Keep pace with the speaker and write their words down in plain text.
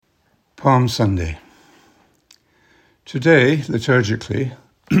Palm Sunday. Today, liturgically,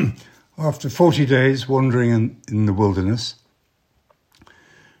 after 40 days wandering in the wilderness,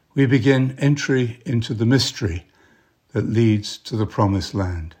 we begin entry into the mystery that leads to the promised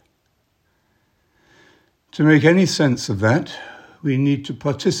land. To make any sense of that, we need to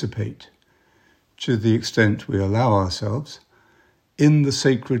participate, to the extent we allow ourselves, in the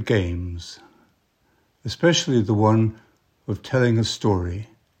sacred games, especially the one of telling a story,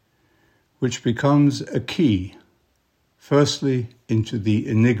 which becomes a key, firstly, into the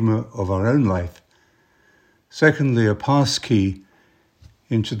enigma of our own life, secondly, a pass key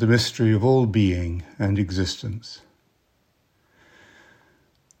into the mystery of all being and existence.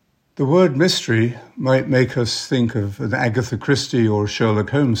 The word mystery might make us think of an Agatha Christie or Sherlock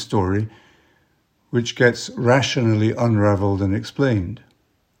Holmes story, which gets rationally unravelled and explained.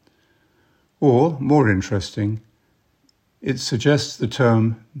 Or, more interesting, it suggests the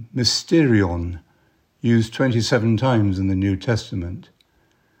term mysterion, used 27 times in the New Testament,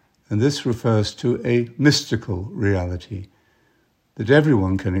 and this refers to a mystical reality that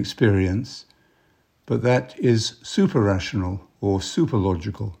everyone can experience, but that is super-rational or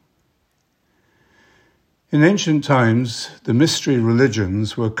super-logical. In ancient times, the mystery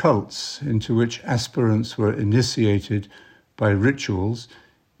religions were cults into which aspirants were initiated by rituals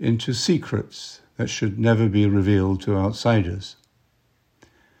into secrets that should never be revealed to outsiders.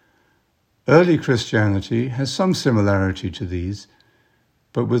 Early Christianity has some similarity to these,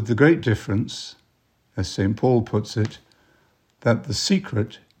 but with the great difference, as St. Paul puts it, that the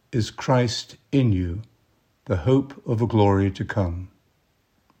secret is Christ in you, the hope of a glory to come.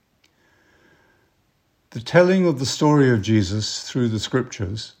 The telling of the story of Jesus through the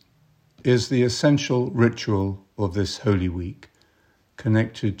Scriptures is the essential ritual of this Holy Week,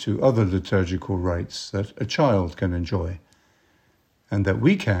 connected to other liturgical rites that a child can enjoy, and that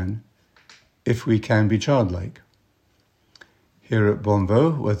we can, if we can be childlike. Here at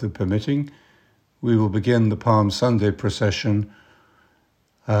Bonvaux, weather permitting, we will begin the Palm Sunday procession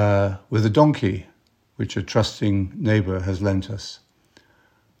with a donkey, which a trusting neighbour has lent us.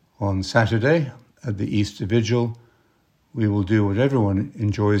 On Saturday, at the Easter Vigil, we will do what everyone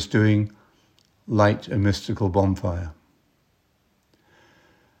enjoys doing, light a mystical bonfire.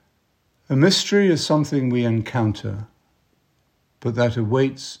 A mystery is something we encounter, but that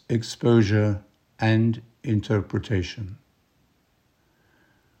awaits exposure and interpretation.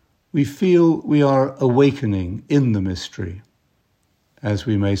 We feel we are awakening in the mystery, as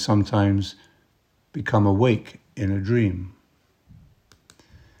we may sometimes become awake in a dream.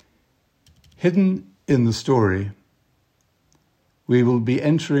 Hidden in the story, we will be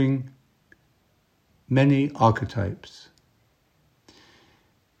entering many archetypes.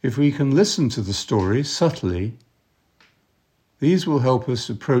 If we can listen to the story subtly, these will help us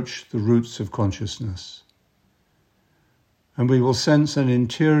approach the roots of consciousness, and we will sense an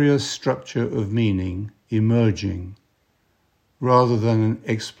interior structure of meaning emerging, rather than an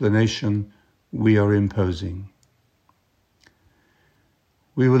explanation we are imposing.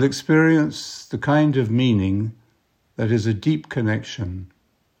 We will experience the kind of meaning that is a deep connection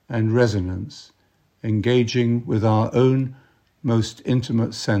and resonance, engaging with our own most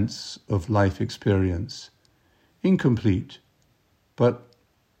intimate sense of life experience, incomplete, but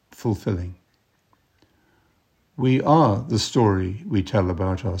fulfilling. We are the story we tell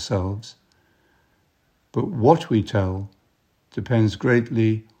about ourselves, but what we tell depends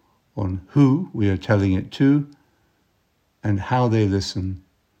greatly on who we are telling it to and how they listen,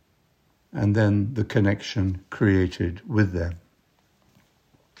 and then the connection created with them.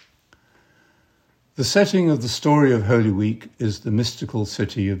 The setting of the story of Holy Week is the mystical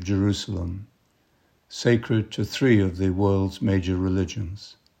city of Jerusalem, sacred to 3 of the world's major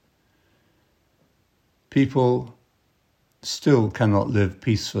religions. People still cannot live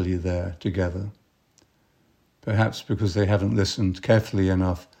peacefully there together, perhaps because they haven't listened carefully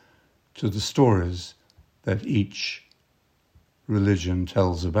enough to the stories that each religion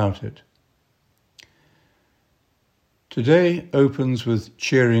tells about it. Today opens with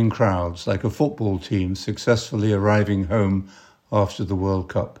cheering crowds, like a football team successfully arriving home after the World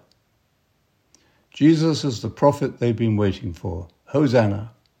Cup. Jesus is the prophet they've been waiting for.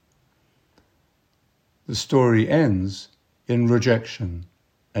 Hosanna! The story ends in rejection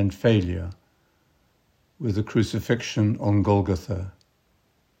and failure, with the crucifixion on Golgotha,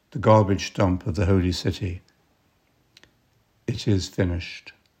 the garbage dump of the holy city. It is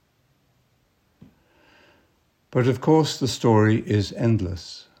finished. But of course the story is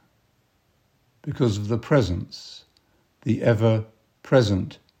endless, because of the presence, the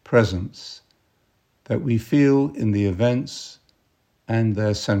ever-present presence that we feel in the events and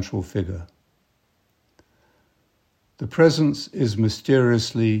their central figure. The presence is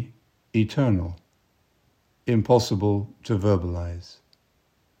mysteriously eternal, impossible to verbalize.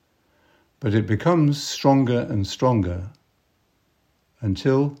 But it becomes stronger and stronger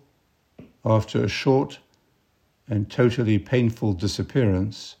until, after a short and totally painful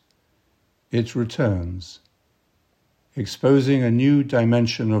disappearance, it returns, exposing a new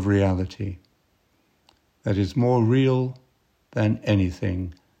dimension of reality that is more real than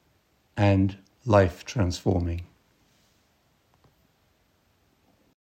anything and life-transforming.